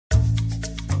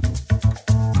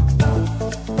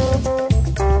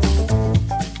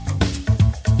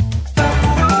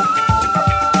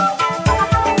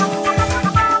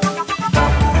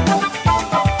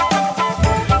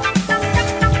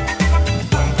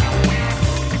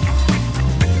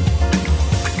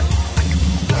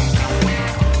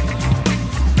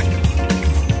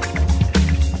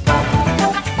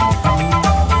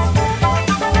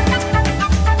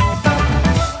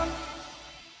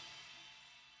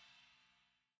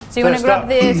So you want to grab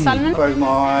the salmon? Close my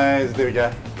eyes. There we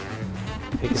go.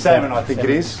 Salmon, I think it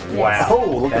is. Wow,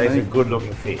 Oh, that is a good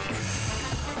looking fish.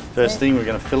 First thing, we're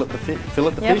going to fillet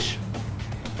the fish.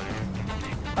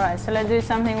 All right, so let's do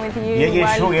something with you.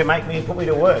 Yeah, sure. Yeah, put me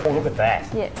to work. Oh, look at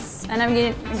that. Yes, and I'm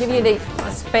going to give you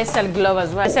the special glove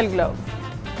as well. Special glove.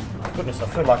 Goodness, I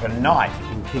feel like a knight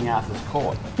in King Arthur's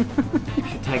court. You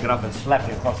should take it off and slap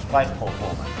you across the face, Paul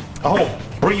Foreman. Oh,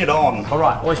 bring it on. All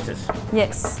right, oysters.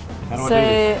 Yes. How do I do So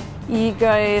this? you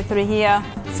go through here.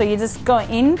 So you just go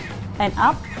in and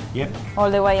up. Yep. All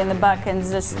the way in the back and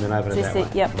just. And then open it that way.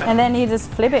 Yep. And then you just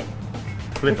flip it.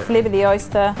 Flip it. Flip the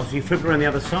oyster. Oh, so you flip it around the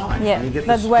other side. Yeah. And you get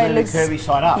That's the where it looks curvy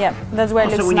side up. Yeah. That's where it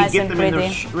looks so when nice you and get them pretty.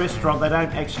 in the restaurant, they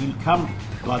don't actually come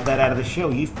like that out of the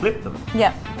shell. You flip them.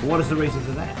 Yeah. What is the reason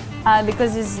for that?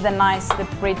 Because it's the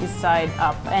pretty side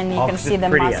up, and you can 'cause see it's the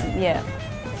prettier. muscle. Yeah.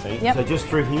 See? Yep. So just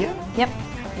through here. Yep.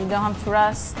 You don't have to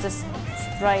rush. Just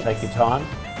straight. Take your time.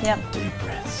 Yep. Deep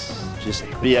breaths. Just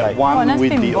Okay. one that's with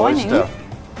been the boiling. oyster.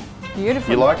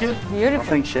 Beautiful. You like it? Beautiful.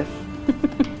 Thanks, chef.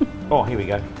 Oh, here we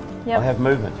go. Yep. I have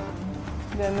movement.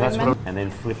 Good That's movement. and then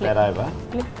flip that over.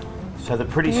 Flip. So the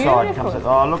pretty side comes out.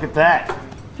 Oh, look at that.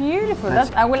 Beautiful.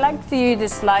 I would like you to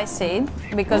slice it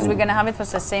because we're gonna have it for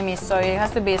sashimi, so it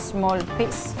has to be a small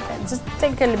piece. Just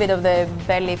take a little bit of the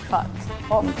belly fat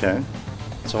off. Okay.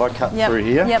 So I cut Yep. through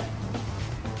here. Yep.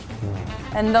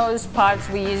 And those parts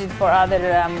we use it for other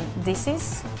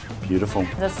dishes. Beautiful.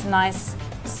 That's nice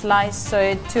slice.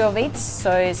 So 2 of each.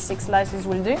 So 6 slices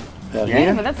will do. Out Yeah.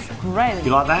 here. But that's great.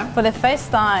 You like that? For the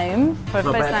first time, not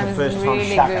bad for it's first time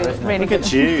really shaka, good. isn't it? Really Look good.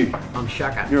 at you. I'm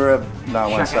shaka. You're a... No, I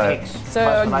won't Shaka say it. X.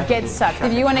 So get sucked.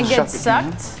 If you want to get Shaka.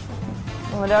 sucked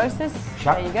with the oysters,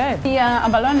 Shuck. there you go. The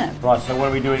abalone, Right, so what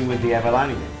are we doing with the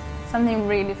abalone then? something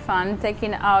really fun,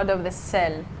 taking out of the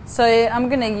shell. So I'm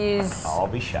gonna use. Oh, I'll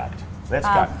be shucked. Let's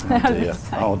go. Oh dear.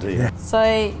 Oh dear. So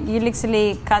you're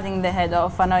literally cutting the head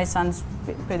off. I know it sounds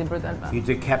pretty brutal, but You're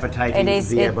decapitating it is.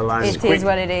 the abalone. It is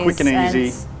what it is. Quick and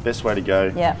easy. Best way to go.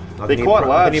 Yeah. They're quite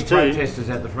large Any too. protesters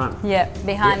at the front? Yeah,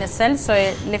 behind the shell. So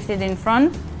lift it in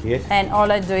front. Yes. And all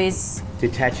I do is,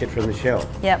 Detach it from the shell.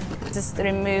 yep, just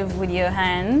remove with your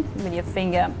hand, with your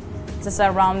finger, just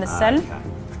around the shell. Okay.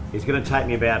 It's going to take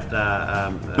me about.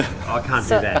 I can't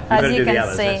So, do that. You've as got to you do the can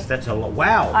others. see- That's a lot.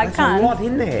 Wow, I that's can't. a lot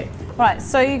in there. Right,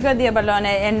 so you got the abalone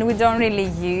and we don't really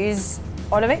use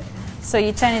all of it. So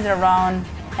you turn it around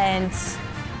and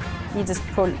you just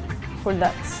pull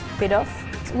that bit off.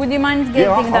 Would you mind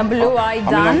getting the blue eye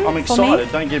done I'm for excited,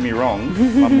 me? don't get me wrong.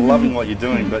 I'm loving what you're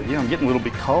doing, but yeah, I'm getting a little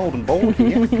bit cold and bored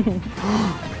here.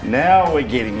 Now we're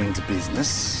getting into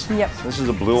business. Yep. So this is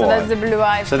a blue So eye. that's the blue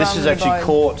eye So this from is the actually boat.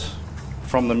 caught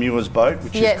from the Mures boat,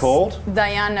 which Yes, is called?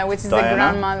 Diana, which is Diana. the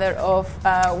grandmother of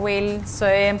Will. So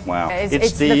Wow.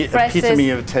 it's the freshest. epitome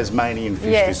of Tasmanian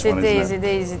fish, Yes, this one, isn't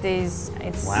it is.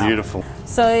 It's Wow. Beautiful.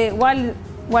 So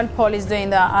while Paul is doing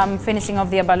that, I'm finishing off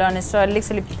the abalone. So I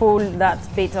literally pull that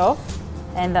bit off,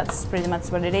 and that's pretty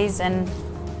much what it is. And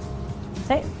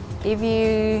so if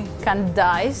you can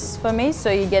dice for me, so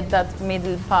you get that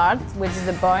middle part, which is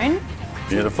the bone.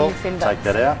 Beautiful. You feel Take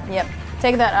that out. Yep.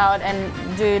 Take that out and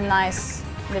do nice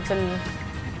little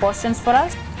portions for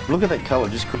us. Look at that colour,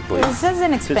 just quickly. It's just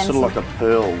an It's sort expensive. of like a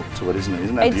pearl to it, isn't it?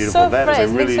 Isn't that It's beautiful? so That is fresh,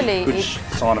 a really literally. good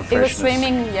sign of It freshness. was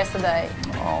swimming yesterday.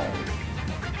 Oh.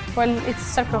 Well, it's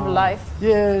circle of life.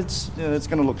 Yeah, it's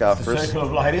going to look after us. Circle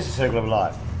of life. It is a circle of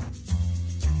life.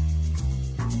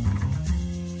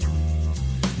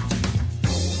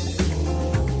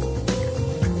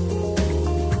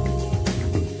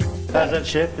 How's that,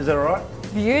 chef? Is that all right?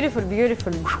 Beautiful,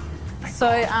 beautiful. So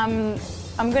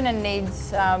I'm gonna need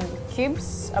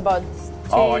cubes, about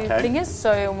 2 Oh, okay. fingers.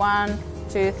 So 1,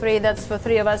 2, 3. That's for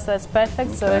 3 of us. So that's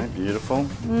perfect. Okay, So beautiful.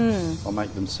 I'll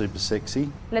make them super sexy.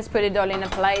 let's put it all in a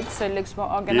plate so it looks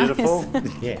more organized. Beautiful.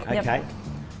 Yeah, Yep. okay.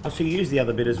 Oh, so you use the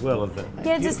other bit as well of the.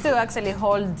 Yeah, just to actually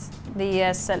hold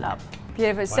the cell up.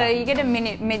 Beautiful. So you get a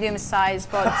medium-sized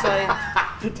pot. So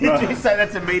Did you say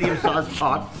that's a medium-sized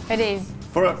pot? it is.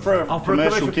 For a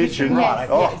commercial kitchen. right.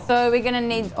 Oh. Yes. So we're gonna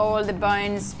need all the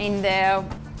bones in there.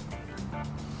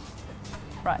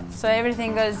 Right, so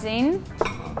everything goes in.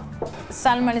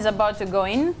 Salmon is about to go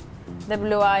in. The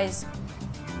blue eyes Do you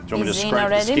want me to is in scrape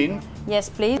the already. skin? Yes,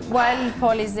 please. While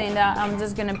Paul is doing that, I'm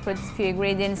just gonna put a few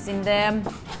ingredients in there.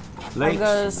 Leeks,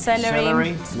 go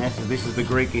celery. This is the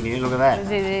Greek in here. Look at that.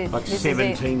 This is it. Like This is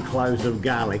 17 cloves of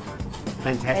garlic.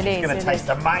 Fantastic. It It's is, going it to taste is.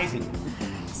 amazing.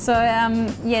 So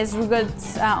yes, we got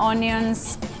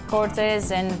onions,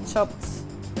 quarters, and chopped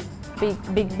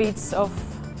big bits of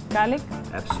garlic.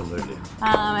 Absolutely.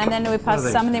 And then we What are pass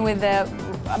these? something with the.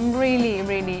 I'm really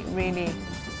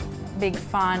big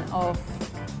fan of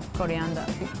coriander.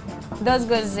 Those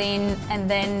goes in and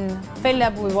then fill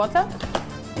up with water.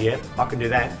 Yeah, I can do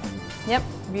that. Yep,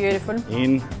 beautiful.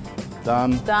 In,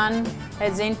 done. Done,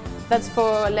 heads in. That's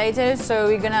for later, so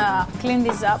we're gonna clean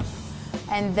this up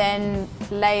and then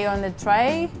lay on the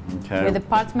tray with the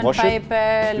parchment Wash it.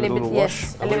 paper, Give it a little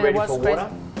yes, wash. a Are we little ready wash for spray.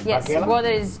 water? Yes, Michaela? water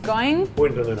is going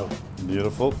Point a little.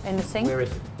 Beautiful. in the sink. Where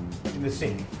is it? In the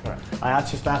sink. Correct. I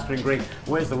just asked her in Greek,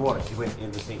 where's the water? She went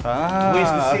in the sink. Ah, Where's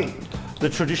the sink? The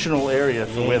traditional area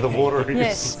for where the water is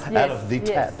Yes, out yes, of the yes.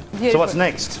 tap. So Beautiful. what's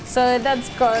next? So that's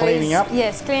goes Cleaning up?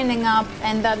 Yes, cleaning up,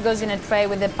 and that goes in a tray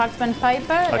with the parchment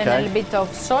paper and a Okay. little bit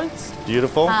of salt.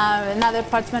 Beautiful. Another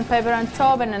parchment paper on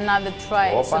top and another tray.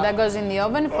 So Opa. that goes in the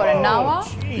oven for an hour,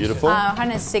 Beautiful.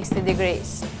 160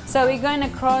 degrees. So we're going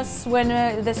across when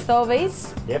the stove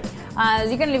is. Yep.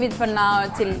 You can leave it for now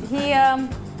till here,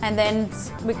 and then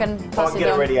we can I'll toss get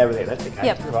it on. ready over there. That's okay.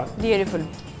 Yep, Right. beautiful.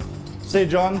 See you,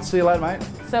 John. See you later, mate.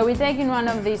 So we're taking one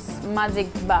of these magic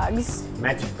bags.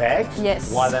 Magic bags?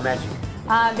 Yes. Why are they magic?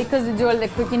 Because they do all the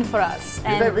cooking for us.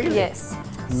 they really? Yes.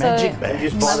 Magic So- bag. You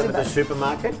just buy them Magic at the bag.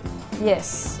 supermarket?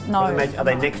 Yes. No. Are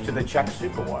they next to the Chuck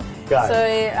Super one? Go.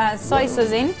 So soy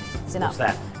sauce in. It's enough.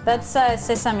 What's that? That's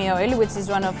sesame oil, which is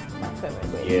one of my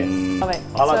favorite oils. Yes. Okay.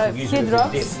 I like so to use few it as a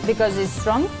drops dip. because it's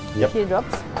strong. Yep. Few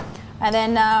drops, and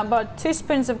then about 2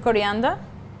 spoons of coriander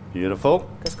Beautiful.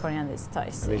 because coriander is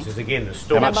tasty. This is again the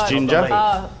story. How much about- ginger?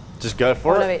 Oh, Just go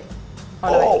for all it. of it.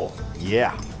 All of it. Oh,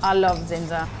 Yeah. I love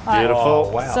ginger. All right. Beautiful. oh,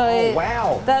 wow. So oh,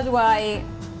 wow. that way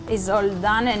it's all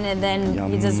done, and then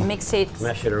you just Yum. mix it.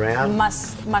 Smash it around.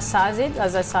 Massage it,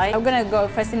 as I say. I'm gonna go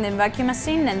first in the vacuum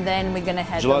machine, and then we're gonna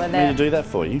head Would you over like me there. to do that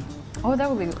for you? Oh, that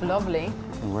would be lovely.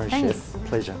 No worries, Thanks. chef.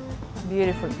 Pleasure.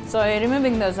 Beautiful. So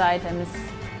removing those items.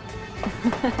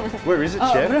 Where is it,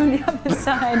 Oh, chef? from the other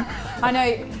side. I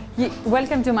know.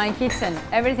 Welcome to my kitchen.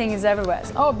 Everything is everywhere.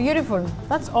 Oh, beautiful.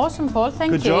 That's awesome, Paul.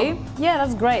 Thank Good you. job. Yeah,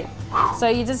 that's great. So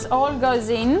it just all goes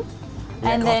in,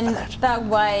 and God then for that. that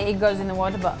way it goes in the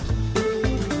water bath.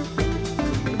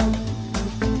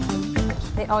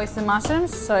 The oyster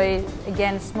mushrooms. So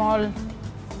again, small.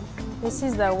 This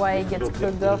is the way it gets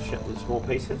cooked off. The small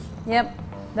pieces. Yep,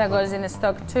 that goes in the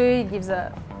stock too. It gives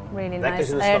a really That nice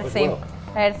goes in the stock as earthy, well.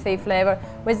 earthy flavor.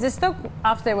 With the stock,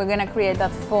 after we're gonna create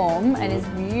that foam, and it's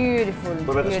beautiful.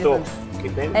 What about the beautiful. stalks?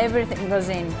 Keep them. Everything goes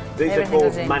in. These are Everything called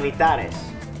goes in. manitares.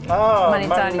 Oh,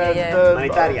 Manitaria, yeah.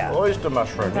 Manitaria. Oyster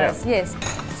mushroom, Yes, yes.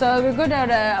 So we got our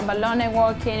abalone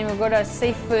walking, we got our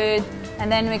seafood,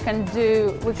 and then we can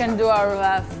do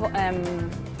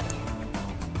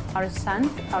our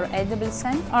scent, our edible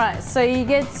scent. All right, so you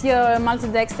get your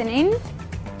maltodextrin in.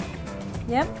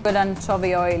 Yep. Good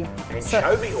anchovy oil.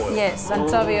 Anchovy oil? Yes,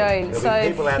 anchovy oil. There'll So be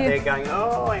people out if you- there going,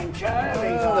 oh,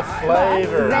 anchovies. Oh, the oh,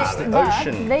 flavour. But It's the but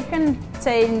ocean. they can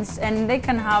change, and they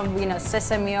can have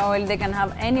sesame oil. They can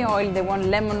have any oil they want,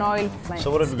 lemon oil.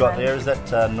 So what have we got there? Is that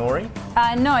nori?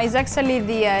 No, it's actually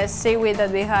the seaweed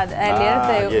that we had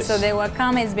earlier. Yes. So the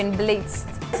wakame has been bleached.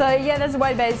 So yeah, that's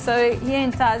white bait. So here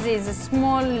in Tassie is a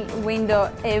small window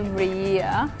every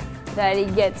year that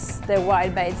it gets the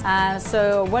white bait.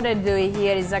 So what I do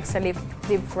here is actually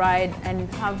deep fried and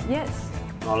have, yes.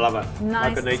 I love it. I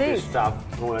Nice can eat this too. stuff.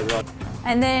 Oh my God.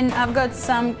 And then I've got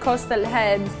some coastal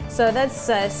herbs. So that's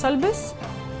solbus.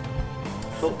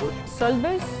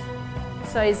 Solbus.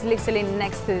 So it's literally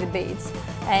next to the beets.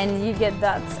 And you get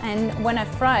that. And when I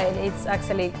fry it, it's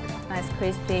actually nice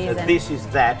crispy. So and this is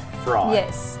that fried.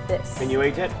 yes, yes. Can you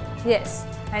eat it? Yes.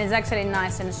 And it's actually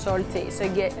nice and salty. So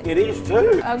you get. It is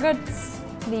too. I've got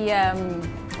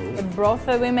the broth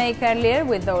that we make earlier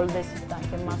with all these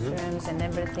Dunkin' mushrooms and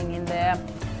everything in there.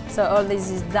 So all this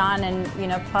is done, and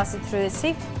pass it through a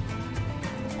sieve.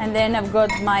 And then I've got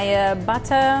my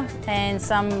butter and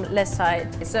some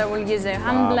lessite. So we'll use a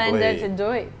hand blender to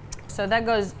do it. So that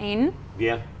goes in.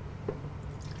 Yeah.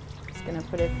 Just gonna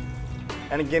put it.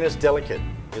 And again, it's delicate.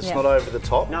 It's Yeah. not over the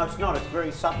top. No, it's not. It's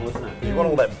very supple, isn't it? You want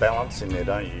all that balance in there,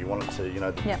 don't you? You want it to,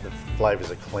 Yeah. the flavours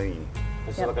are clean.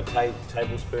 It's Yep. like a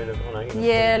tablespoon of, oh no.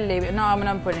 Yeah, leave it. No, I'm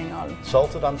not putting all.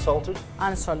 Salted, unsalted?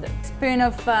 Unsalted. Spoon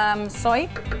of soy.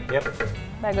 Yep.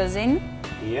 That goes in.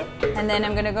 Yep. And then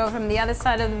I'm gonna go from the other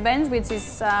side of the bench, which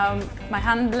is my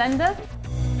hand blender.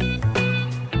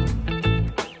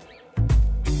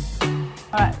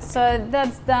 All right, so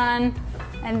that's done.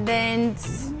 And then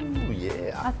Ooh,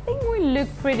 yeah. I think we look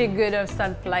pretty good of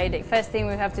start plating. First thing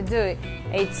we have to do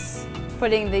is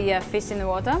putting the fish in the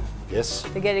water Yes,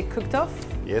 to get it cooked off.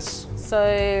 yes.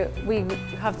 So we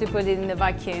have to put it in the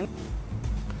vacuum.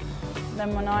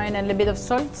 Lemon oil and a little bit of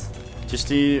salt. Just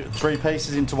the 3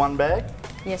 pieces into one bag.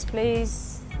 Yes,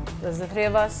 please. There's the 3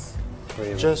 of us.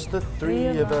 Just the three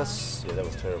of us. Yeah, that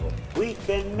was terrible. We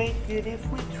can make it if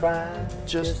we try.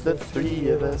 Just the three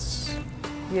of us.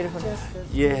 Beautiful.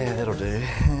 Yeah, that'll do.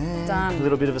 Done. A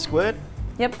little bit of a squirt.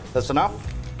 Yep. That's enough.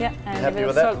 Yep. And a Happy bit with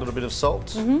of that? A salt. little bit of salt.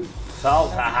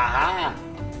 Salt, ha ha ha.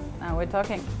 Now we're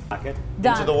talking. Like it.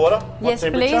 Done. Into the water. What Yes,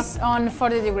 temperature? please, on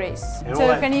 40 degrees. And all So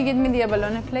that- can you get me the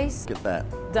abalone, please? Get that.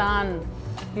 Done.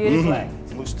 Beautiful.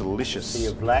 It looks delicious. See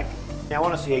your black. Now I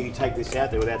want to see how you take this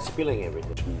out there without spilling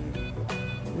everything.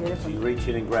 Beautiful. You reach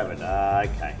in and grab it.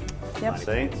 Okay. Yep.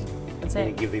 See? That's Then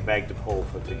you it. give the bag to Paul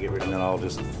to get rid of And it. then I'll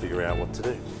just figure out what to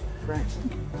do. Great.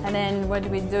 And then what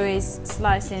we do is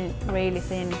slice it really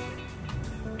thin.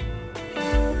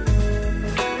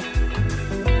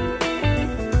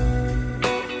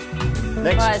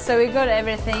 Next. Right, so we got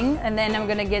everything, and then I'm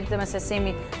gonna get the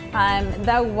sashimi.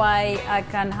 That way I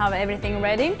can have everything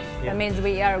ready. Yeah. That means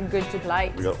we are good to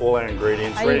play. We got all our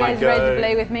ingredients Are you ready guys to go. ready to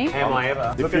play with me? Am I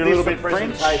ever? If Look you're at a this little for bit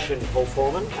French, presentation, Paul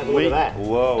Foreman. Have a look at that.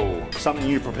 Whoa, something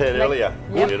you prepared earlier.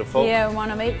 Yep. Beautiful. Yeah,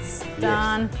 one of it.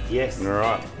 Done. Yes. All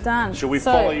right. Done. Shall we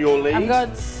So, follow your lead? I've got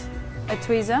a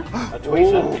tweezer, A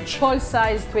tweezer.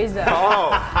 full-size tweezer. Oh,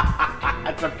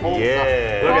 That's a Paul.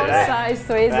 Yeah. Look at that. Full-size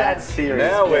tweezer. That's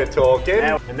serious. now we're talking.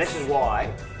 Now, and this is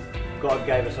why God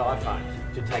gave us iPhones,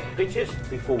 to take pictures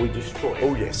before we destroy it.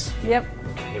 Oh yes, Yep.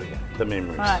 Here we go. the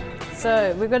memories. All right.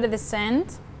 So we got the sand.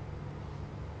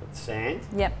 With sand.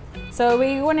 Yep. So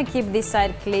we want to keep this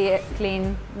side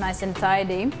clean, nice and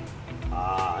tidy,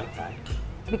 Ah, okay.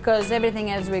 because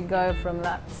everything else will go from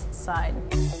that side.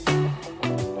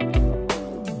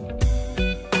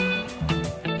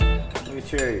 Look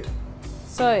at you.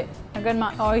 So I got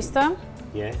my oyster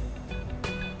Yeah.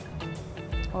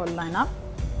 all lined up,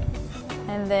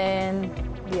 and then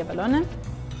the abalone.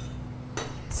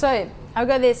 So I've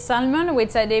got this salmon,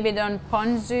 which I did it on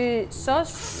ponzu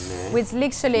sauce, which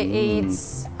literally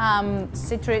is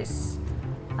citrus,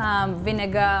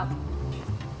 vinegar,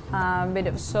 a bit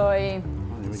of soy.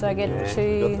 So I get Yeah. Got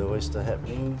two, the oyster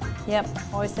happening. yep,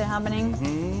 oyster happening.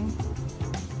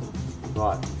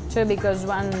 Right. Two because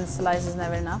one slice is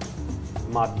never enough.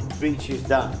 My beach is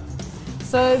done.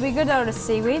 So we got our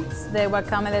seaweed, the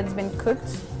wakame that's been cooked,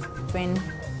 between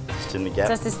Just in the gap.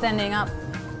 just standing up.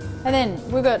 And then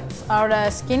we got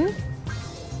our skin.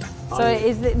 So Oh,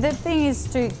 yeah. the thing is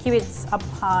to keep it up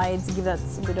high, to give that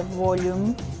a bit of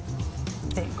volume.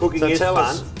 Cooking So is tell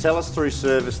fun. us through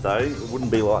service though, it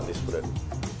wouldn't be like this, would it?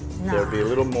 Nah, There would be a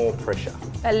little more pressure.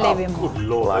 a little bit more. Good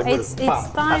Lord. they It's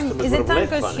would've- time. customers It's a would've time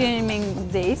left by now. consuming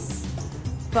this,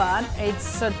 but it's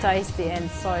so tasty and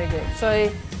so good. So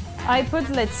I put,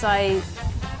 let's say,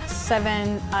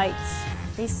 7, 8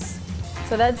 pieces.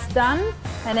 So that's done,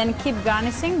 and then keep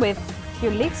garnishing with a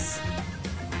few leaves.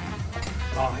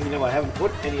 Oh, you know, I haven't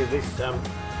put any of this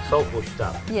saltbush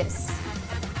stuff. Yes.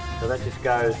 So that just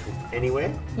goes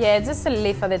anywhere. Yeah, just a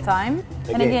leaf at a time.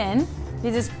 And Again. again,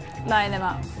 you just line them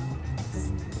up.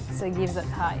 So it gives that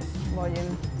high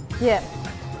volume. Yeah.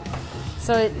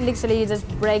 So literally you just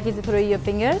break it through your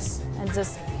fingers and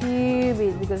just few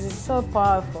bit because it's so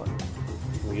powerful.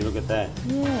 Will you look at that?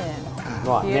 Yeah.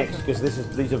 Right, Beautiful. next,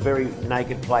 because these are very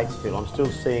naked plates still. I'm still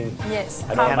seeing. Yes.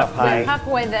 A canapé.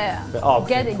 Halfway there. Oh,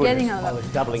 getting goodness. on I was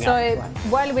doubling so up.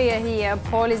 while we are here,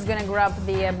 Paul is gonna grab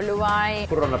the blue eye.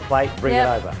 Put it on a plate, bring Yep.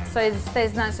 it over. So it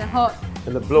stays nice and hot.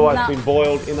 And the blue eye's Now- been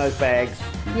boiled in those bags.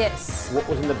 Yes. What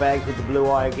was in the bags with the blue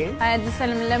eye again? I had just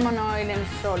some lemon oil and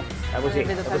salt. That was And a it.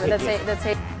 bit of That was pepper. it, That's yes. it. That's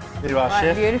it. Here you are, Right,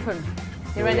 chef. beautiful. You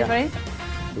Here ready we for are. it?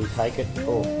 We take it.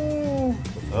 Oh,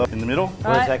 In the middle,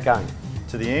 where's Right. that going?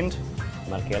 to the end.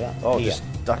 Markella. Oh, Here. just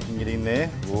ducking it in there.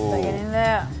 Stick it Whoa, in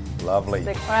there. lovely. All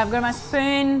right, I've got my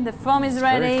spoon. The foam is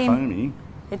Very ready. foamy.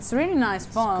 It's really nice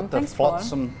foam. The Thanks, Paul.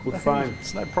 flotsam. Good foam.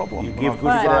 It's no problem. You give I've good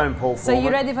Right. foam, Paul. So you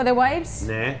Foreman. ready for the waves?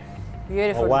 Nah.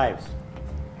 Beautiful. Or waves.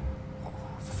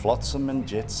 Flotsam and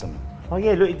jetsam. Oh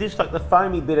yeah, look, it's just like the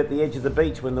foamy bit at the edge of the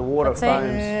beach when the water That's it.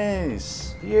 foams.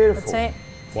 Yes. Beautiful. That's it.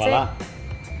 Voila.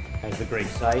 As the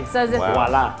Greeks say. So the Wow.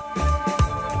 Voila.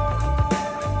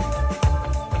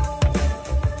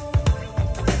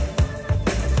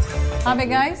 Happy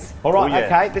guys? All right, Oh, yeah.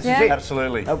 okay, this Yeah. is it.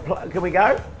 Absolutely. Can we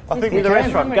go? I think we we The can. can.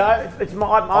 restaurant, go. It's my,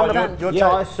 I'm the your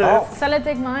yeah, I take. serve. Shall I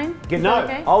take mine? Is No, that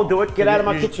okay? I'll do it. Get out of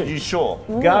my You- kitchen. You sure?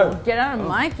 Go. Get out of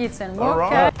my kitchen. All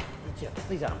Okay. right.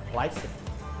 These aren't plates. They're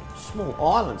small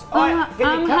islands. I'm, Can you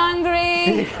I'm come- hungry.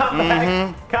 Can you come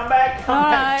back? Come back. Come All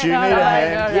back. right, Do you all need a right,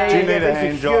 hand? all Do right. you need a these are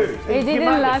hand job? huge. It These are didn't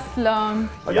humongous. last long.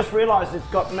 I just realised it's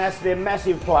got they're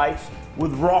massive plates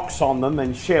with rocks on them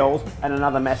and shells and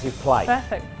another massive plate.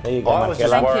 Perfect. There you go, I was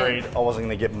just Markella. Thank you. worried I wasn't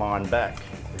going to get mine back.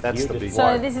 That's You the just big So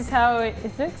worry. this is how it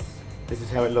looks. This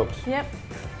is how it looks. Yep.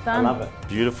 I Done. love it.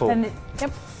 Beautiful. And it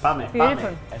Yep. Bame,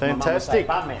 Beautiful. As my mum would say, Fantastic.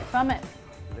 Bame. Farm it.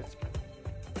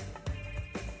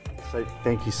 So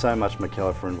thank you so much,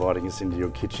 Michaela, for inviting us into your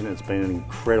kitchen. It's been an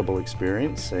incredible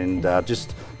experience, and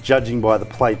just judging by the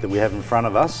plate that we have in front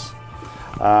of us,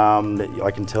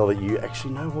 I can tell that you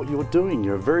actually know what you're doing.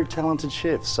 You're a very talented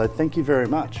chef, so thank you very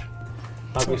much.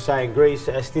 Like we say in Greece,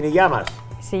 stiniyamas.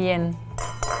 Sien.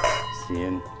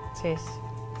 Sien. Cheers.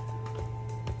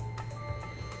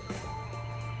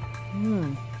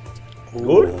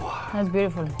 Good? That's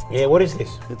beautiful. Yeah, what is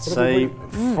this? It's What have we a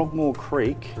put- Frogmore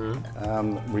Creek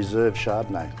Reserve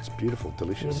Chardonnay. It's beautiful,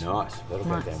 delicious. Nice, that'll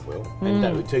go Nice. down well.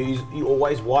 And so you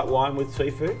always white wine with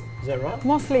seafood, is that right?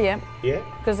 Mostly, yeah, Yeah?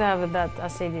 because I have that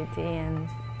acidity and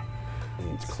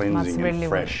It's cleansing really and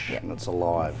fresh, well, yeah. and it's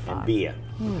alive. And beer.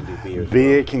 You can do beer as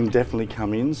Beer can definitely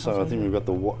come in, so I think we've got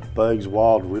the Bogues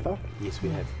Wild River, well. Yes, we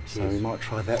have. so we Cheers. might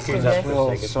try that Cheers one up as for a well.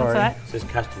 second. Sorry. That's It's just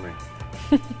customary.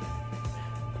 beautiful.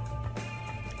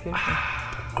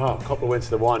 Oh, Copper went to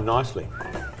the wine nicely.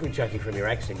 We're judging from your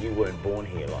accent, you weren't born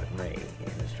here like me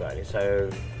in Australia. So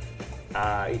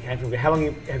you came from. How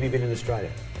long have you been in Australia?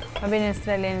 I've been in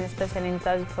Australia, and especially in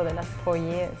Tasmania, for the last 4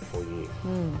 years. 4 years.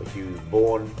 But you were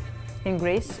born. In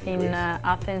Greece, in Greece.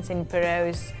 Athens, in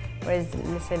Piraeus, where is,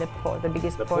 let's say, the port, the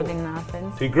biggest The port port. in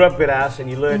Athens. So you grew up at us and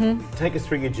you learned. Take us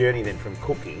through your journey then from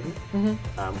cooking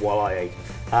while I eat.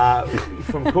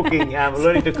 From cooking,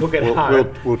 learning to cook at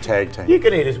home. We'll tag team. You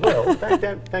can eat as well.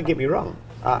 Don't get me wrong.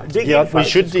 Dig Yeah, in, we folks,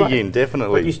 should it's dig great. in,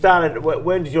 definitely. But you started.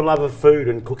 When did your love of food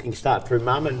and cooking start? Through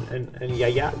mum and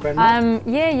yaya, grandma.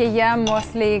 Yeah,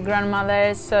 mostly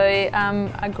grandmother. So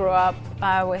I grew up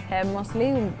with her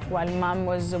mostly while mom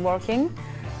was working.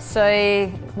 So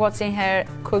watching her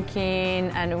cooking,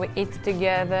 and we eat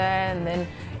together, and then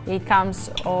it comes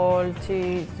all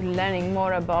to learning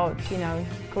more about,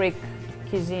 Greek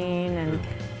cuisine and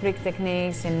Greek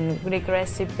techniques and Greek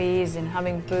recipes, and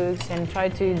having books and try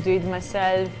to do it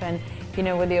myself, and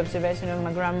with the observation of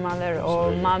my grandmother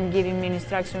or mom giving me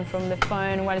instruction from the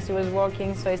phone while she was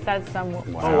working. So it started somewhat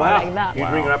Oh wow! like that. You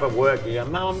bring her up at work. You go,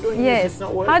 Mum, I'm doing Yes. this. It's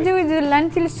not working. How do we do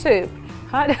lentil soup?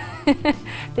 How do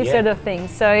this Yeah. sort of thing.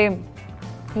 So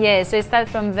so I started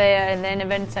from there, and then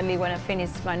eventually when I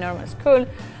finished my normal school,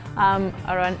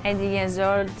 around 18 years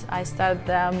old, I started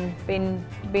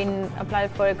being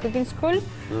applied for a cooking school.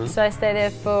 So I stayed there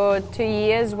for 2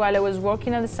 years while I was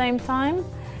working at the same time,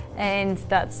 and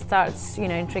that starts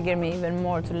intriguing me even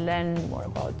more to learn more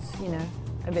about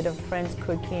a bit of French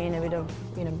cooking, a bit of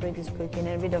British cooking,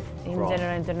 a bit of in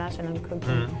general international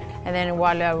cooking. And then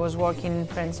while I was working in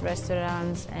French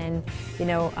restaurants, and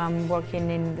I'm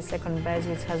working in the second best,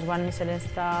 which has 1 Michelin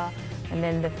star, and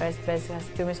then the first best has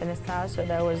 2 Michelin stars. So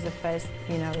that was the first,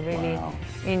 really Wow.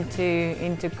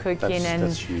 into cooking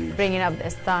That's huge. bringing up the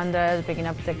standards, bringing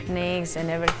up techniques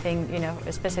and everything,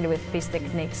 especially with fish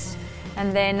techniques.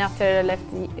 And then after I left,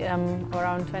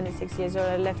 around 26 years old,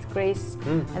 I left Greece,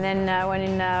 and then I went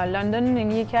in London in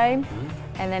UK,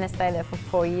 and then I stayed there for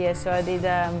 4 years. So I did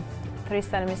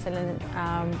 3-star Michelin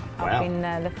up in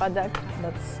the Fat Duck.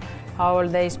 That's how all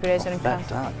the inspiration Fat comes.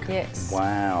 duck. Yes.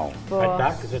 Wow. Fat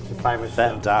duck, is it the famous?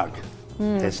 Fat duck.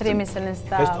 3 Michelin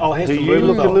stars. Oh, Who Heston you look a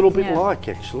Blumenthal. little bit Yeah. like,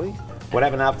 actually. What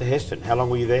happened after Heston? How long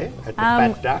were you there at the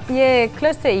Fat Duck? Yeah,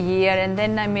 close to a year, and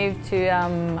then I moved to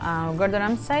Gordon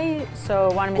Ramsay.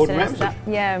 So 1 Gordon Michelin star,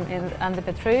 Ramsay? and the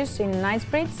Petrus in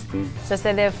Knightsbridge. So I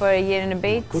stayed there for a year and a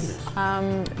bit. Goodness.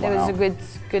 It was a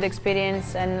good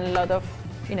experience, and a lot of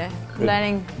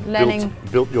learning.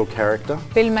 Built your character.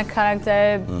 Build my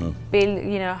character,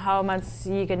 build how much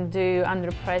you can do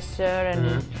under pressure and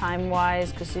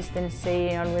time-wise,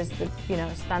 consistency, always the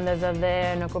standards are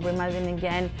there, no compromising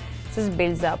again. It just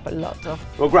builds up a lot of.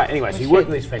 Well, great. Anyway, so you That's work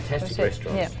in it. these fantastic That's it,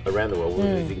 restaurants around the world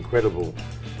with these incredible,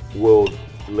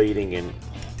 world-leading and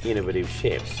innovative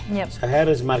chefs. Yep. So how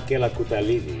does Markela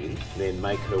Kutalidi then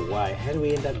make her way? How do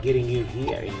we end up getting you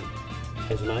here in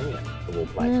Tasmania, of all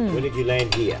places? When did you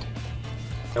land here?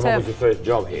 And what So- was your first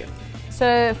job here?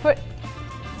 So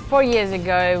 4 years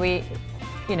ago, we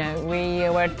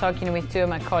were talking with 2 of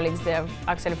my colleagues. They're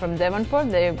actually from Devonport.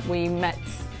 We met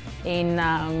in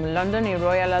London, in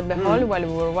Royal Albert Hall, while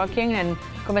we were working, and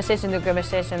conversation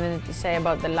to say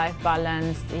about the life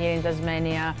balance here in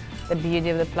Tasmania, the beauty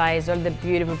of the place, all the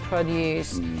beautiful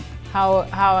produce,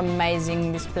 how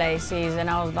amazing this place is. And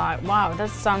I was like, wow, that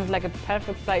sounds like a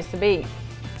perfect place to be.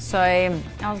 So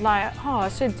I was like, oh, I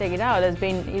should take it out. It's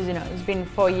been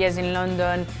 4 years in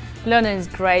London. London is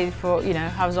great for,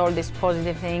 has all these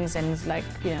positive things, and it's like,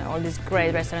 all these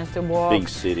great restaurants to walk. Big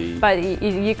city. But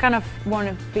you kind of want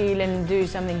to feel and do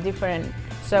something different.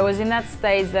 So I was in that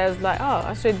stage that I was like, oh,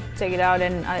 I should take it out,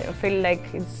 and I feel like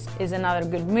it's another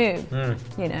good move.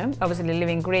 You know, obviously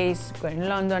living in Greece, going to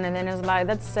London, and then I was like,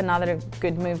 that's another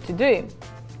good move to do.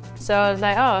 So I was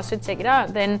like, oh, I should check it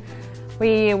out. Then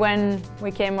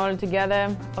we came all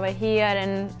together over here,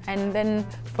 and then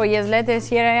 4 years later,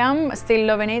 here I am, still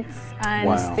loving it,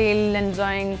 and still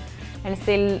enjoying and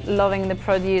still loving the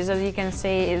produce. As you can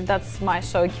see, that's my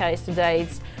showcase today.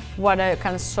 It's what I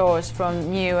can source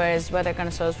from Mures, what I can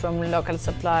source from local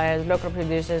suppliers, local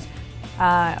producers,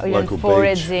 even Local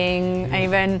foraging, beach.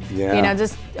 even you know,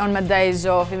 just on my days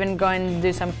off, even going and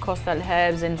do some coastal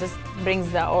herbs, and just brings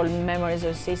the old memories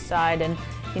of seaside and,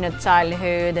 you know,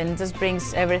 childhood, and just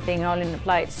brings everything all in the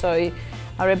plate. So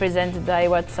I represent today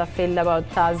what I feel about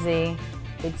Tassie.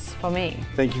 It's for me.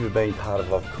 Thank you for being part of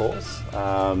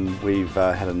OfCourse. We've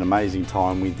had an amazing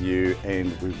time with you,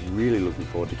 and we're really looking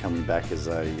forward to coming back as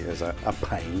a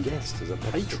paying guest, as a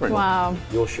patron. Wow.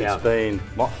 Your shout. It's been...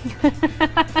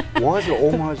 Why is it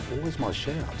always my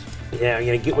shout? Yeah,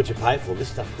 you know, get what you pay for. This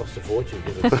stuff costs a fortune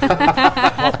because it's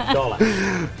top dollar.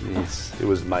 Yes, it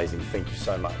was amazing. Thank you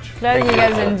so much. Glad you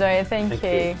guys enjoy it. Thank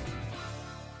you.